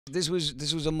This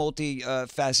was a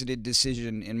multi-faceted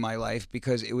decision in my life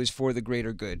because it was for the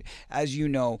greater good. As you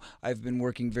know, I've been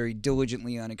working very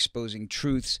diligently on exposing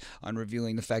truths, on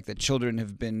revealing the fact that children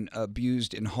have been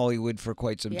abused in Hollywood for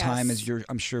quite some time, as you're,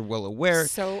 I'm sure, well aware.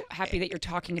 So happy that you're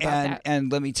talking about that.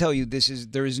 And let me tell you,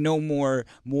 there is no more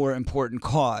important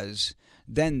cause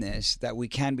than this that we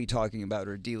can be talking about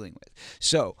or dealing with.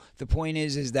 So the point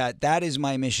is that is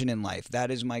my mission in life.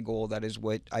 That is my goal. That is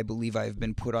what I believe I've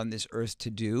been put on this earth to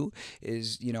do.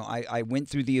 Is, you know, I went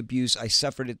through the abuse. I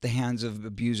suffered at the hands of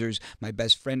abusers. My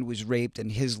best friend was raped,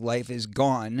 and his life is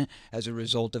gone as a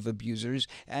result of abusers.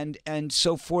 And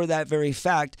so for that very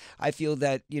fact, I feel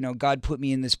that, you know, God put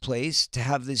me in this place to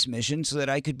have this mission so that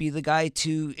I could be the guy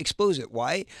to expose it.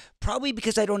 Why? Probably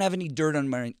because I don't have any dirt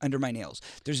under my nails.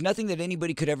 There's nothing that anybody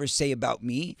could ever say about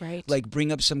me, right? Like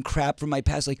bring up some crap from my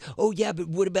past, like, oh yeah, but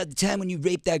what about the time when you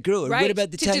raped that girl, or right. what about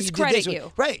the time you did this?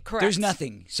 You. Right? Correct. There's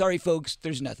nothing. Sorry, folks.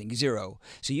 There's nothing. Zero.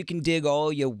 So you can dig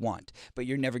all you want, but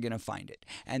you're never gonna find it.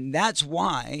 And that's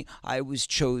why I was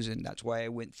chosen. That's why I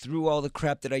went through all the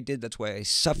crap that I did. That's why I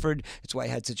suffered. That's why I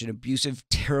had such an abusive,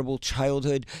 terrible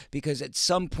childhood. Because at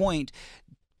some point,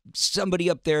 somebody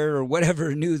up there or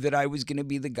whatever knew that I was going to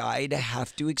be the guy to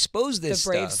have to expose this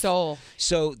stuff. The brave soul.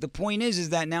 So the point is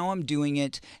that now I'm doing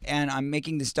it and I'm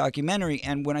making this documentary.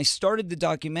 And when I started the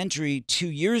documentary 2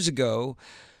 years ago,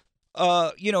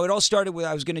 you know, it all started with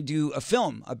I was going to do a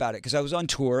film about it because I was on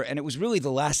tour, and it was really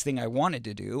the last thing I wanted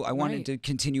to do. I wanted to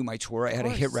continue my tour. I had a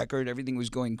hit record. Everything was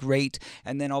going great.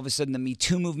 And then all of a sudden the Me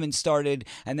Too movement started,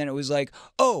 and then it was like,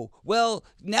 oh, well,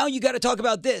 now you got to talk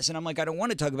about this. And I'm like, I don't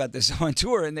want to talk about this on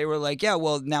tour. And they were like, yeah,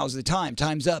 well, now's the time.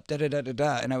 Time's up,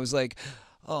 da-da-da-da-da. And I was like,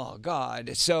 oh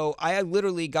God. So I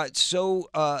literally got so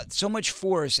much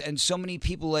force and so many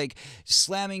people like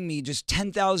slamming me, just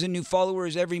 10,000 new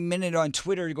followers every minute on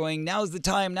Twitter going, now's the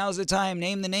time,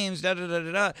 name the names, da da da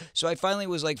da da. So I finally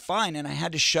was like, fine. And I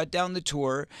had to shut down the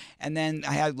tour. And then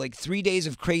I had like 3 days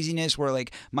of craziness where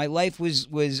like my life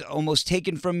was almost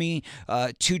taken from me.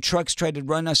 2 trucks tried to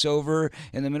run us over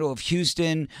in the middle of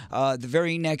Houston. The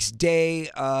very next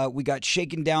day, we got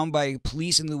shaken down by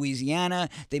police in Louisiana.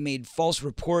 They made false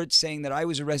reports saying that I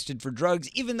was arrested for drugs,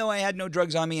 even though I had no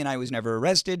drugs on me and I was never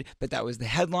arrested, but that was the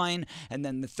headline. And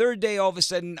then the third day, all of a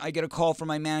sudden, I get a call from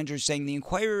my manager saying the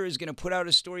Inquirer is going to put out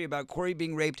a story about Corey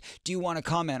being raped. Do you want to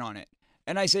comment on it?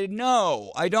 And I said,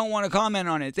 no, I don't want to comment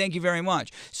on it. Thank you very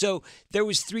much. So there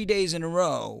was 3 days in a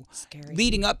row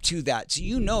leading up to that. So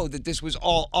you know that this was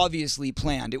all obviously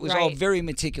planned. It was all very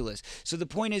meticulous. So the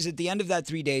point is, at the end of that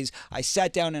 3 days, I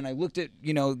sat down and I looked at,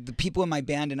 you know, the people in my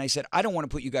band, and I said, I don't want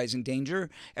to put you guys in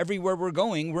danger. Everywhere we're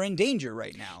going, we're in danger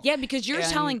right now. Yeah, because you're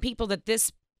telling people that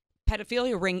this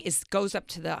pedophilia ring goes up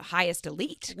to the highest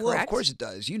elite, correct? Well, of course it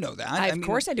does. You know that. Of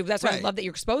course I do. That's why I love that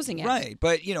you're exposing it. Right.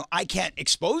 But, you know, I can't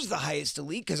expose the highest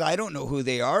elite because I don't know who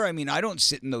they are. I mean, I don't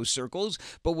sit in those circles.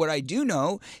 But what I do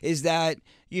know is that,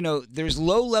 you know, there's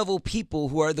low-level people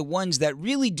who are the ones that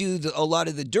really do a lot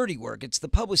of the dirty work. It's the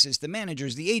publicists, the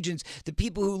managers, the agents, the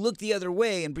people who look the other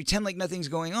way and pretend like nothing's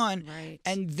going on. Right.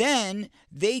 And then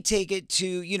they take it to,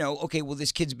 you know, okay, well,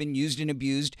 this kid's been used and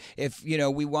abused. If, you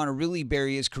know, we want to really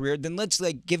bury his career, then let's,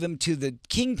 like, give him to the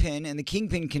kingpin, and the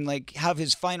kingpin can, like, have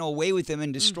his final way with him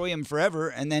and destroy him forever,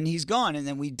 and then he's gone. And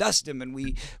then we dust him and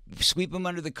we sweep him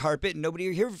under the carpet, and nobody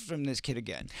will hear from this kid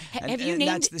again. And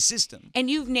that's the system. And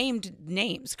you've named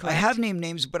names. Correct? I have named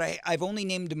names, but I've only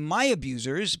named my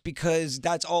abusers because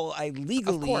that's all I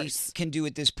legally can do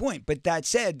at this point. But that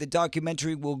said, the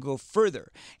documentary will go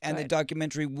further, and the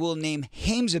documentary will name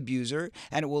Haim's abuser,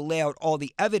 and it will lay out all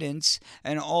the evidence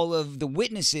and all of the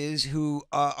witnesses who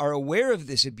are aware of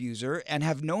this abuser and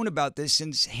have known about this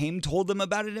since Haim told them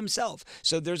about it himself.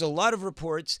 So there's a lot of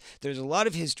reports, there's a lot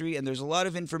of history, and there's a lot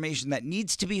of information that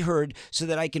needs to be heard so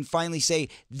that I can finally say,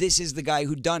 this is the guy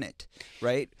who done it,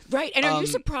 right? Right. And are you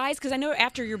surprised? Because I know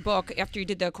after your book, after you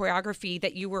did the choreography,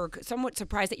 that you were somewhat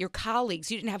surprised that your colleagues,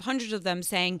 you didn't have hundreds of them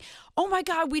saying, oh my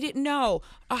God, we didn't know.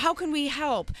 How can we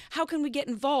help? How can we get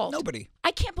involved? Nobody.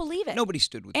 I can't believe it. Nobody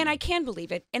stood with me. And I can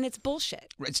believe it. And it's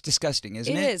bullshit. It's disgusting,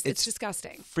 isn't it? It is. It's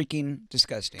disgusting. Freaking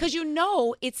disgusting. Because you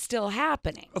know it's still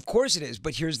happening. Of course it is,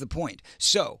 but here's the point.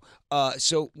 So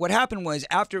what happened was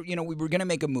after, you know, we were going to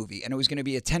make a movie, and it was going to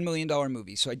be a $10 million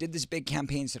movie. So I did this big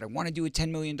campaign, said I want to do a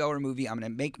 $10 million movie. I'm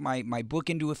going to make my book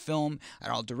into a film,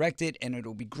 and I'll direct it, and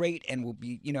it'll be great, and will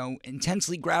be, you know,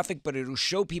 intensely graphic, but it'll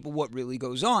show people what really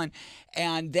goes on.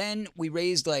 And then we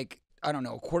raised like, I don't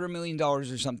know,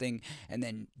 $250,000 or something, and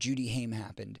then Judy Haim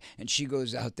happened, and she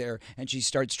goes out there and she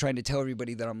starts trying to tell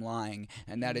everybody that I'm lying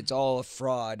and that it's all a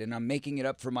fraud and I'm making it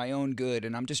up for my own good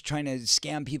and I'm just trying to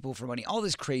scam people for money, all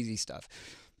this crazy stuff.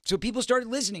 So people started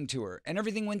listening to her, and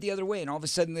everything went the other way. And all of a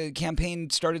sudden, the campaign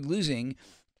started losing.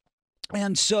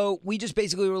 And so we just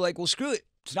basically were like, well, screw it.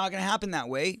 It's not going to happen that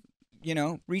way. You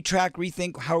know, retract,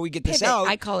 rethink how we get this out.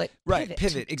 I call it pivot. Right,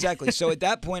 pivot, exactly. So at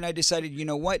that point, I decided, you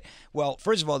know what? Well,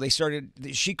 first of all,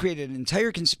 she created an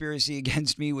entire conspiracy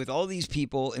against me with all these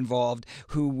people involved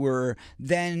who were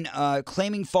then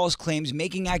claiming false claims,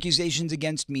 making accusations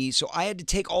against me. So I had to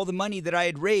take all the money that I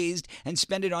had raised and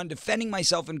spend it on defending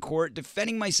myself in court,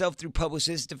 defending myself through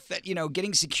publicists,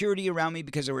 getting security around me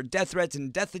because there were death threats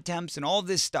and death attempts and all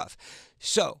this stuff.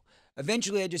 So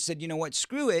eventually I just said, you know what?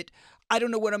 Screw it. I don't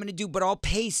know what I'm going to do, but I'll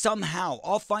pay somehow.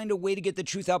 I'll find a way to get the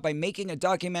truth out by making a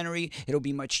documentary. It'll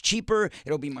be much cheaper.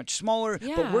 It'll be much smaller,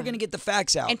 but we're going to get the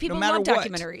facts out. And people no matter love what.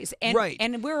 documentaries. And, right.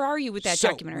 And where are you with that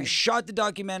documentary? We shot the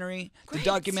documentary. Great. The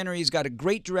documentary's got a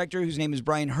great director whose name is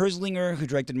Brian Herzlinger, who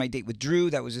directed My Date with Drew.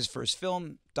 That was his first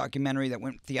film documentary that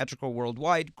went theatrical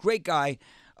worldwide. Great guy.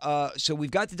 So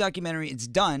we've got the documentary. It's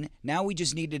done. Now we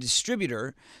just need a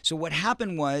distributor. So what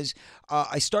happened was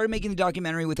I started making the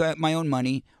documentary with my own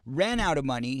money, ran out of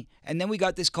money, and then we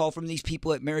got this call from these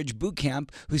people at Marriage Bootcamp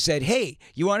who said, hey,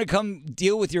 you want to come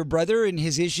deal with your brother and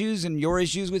his issues and your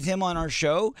issues with him on our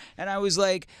show? And I was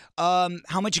like, how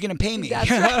much are you going to pay me? That's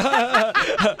right.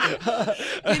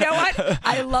 You know what?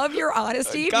 I love your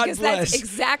honesty because that's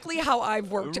exactly how I've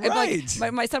worked. Right.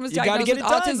 Like, my son was diagnosed with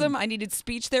autism. I needed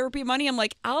speech therapy money. I'm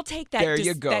like, I'll take that.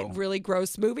 That really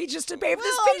gross movie just to pay for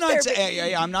the speech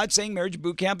therapy. I'm not saying Marriage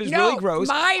Bootcamp is really gross.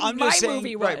 I'm just saying,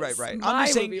 movie was. Right. I'm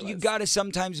just saying you got to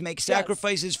sometimes make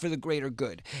sacrifices for the greater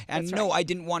good. And no, I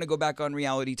didn't want to go back on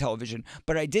reality television,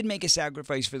 but I did make a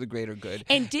sacrifice for the greater good.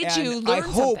 And did you learn something? I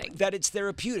hope that it's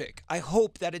therapeutic. I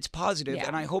hope that it's positive,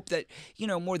 and I hope that,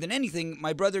 more than anything,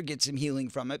 my brother gets some healing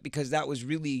from it, because that was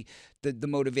really the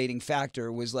motivating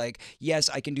factor, was like, yes,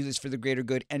 I can do this for the greater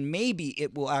good, and maybe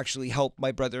it will actually help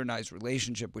my brother and I's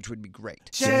relationship, which would be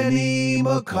great. Jenny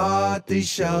McCarthy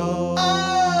Show.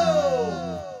 Oh!